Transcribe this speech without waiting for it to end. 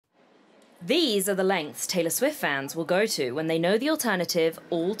These are the lengths Taylor Swift fans will go to when they know the alternative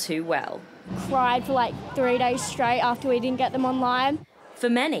all too well. Cried for like 3 days straight after we didn't get them online. For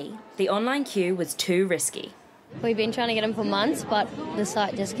many, the online queue was too risky. We've been trying to get them for months, but the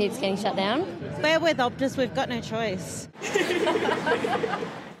site just keeps getting shut down. We're with Optus, we've got no choice.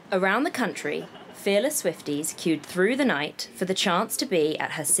 Around the country, fearless Swifties queued through the night for the chance to be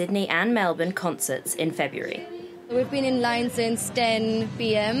at her Sydney and Melbourne concerts in February. We've been in line since 10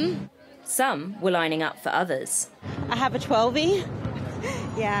 p.m. Some were lining up for others. I have a 12-y,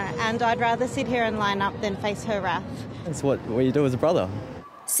 yeah, and I'd rather sit here and line up than face her wrath. That's what you do as a brother.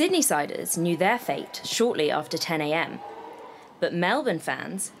 Sydney-siders knew their fate shortly after 10 a.m, but Melbourne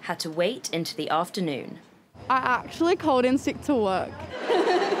fans had to wait into the afternoon. I actually called in sick to work.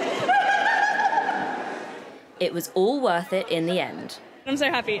 It was all worth it in the end. I'm so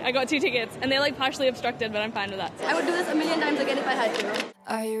happy. I got 2 tickets and they're like partially obstructed, but I'm fine with that. I would do this a million times again if I had to.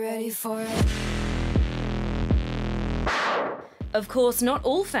 Are you ready for it? Of course, not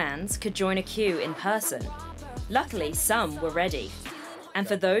all fans could join a queue in person. Luckily, some were ready. And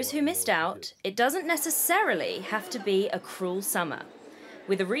for those who missed out, it doesn't necessarily have to be a cruel summer,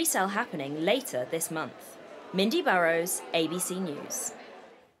 with a resale happening later this month. Mindy Burrows, ABC News.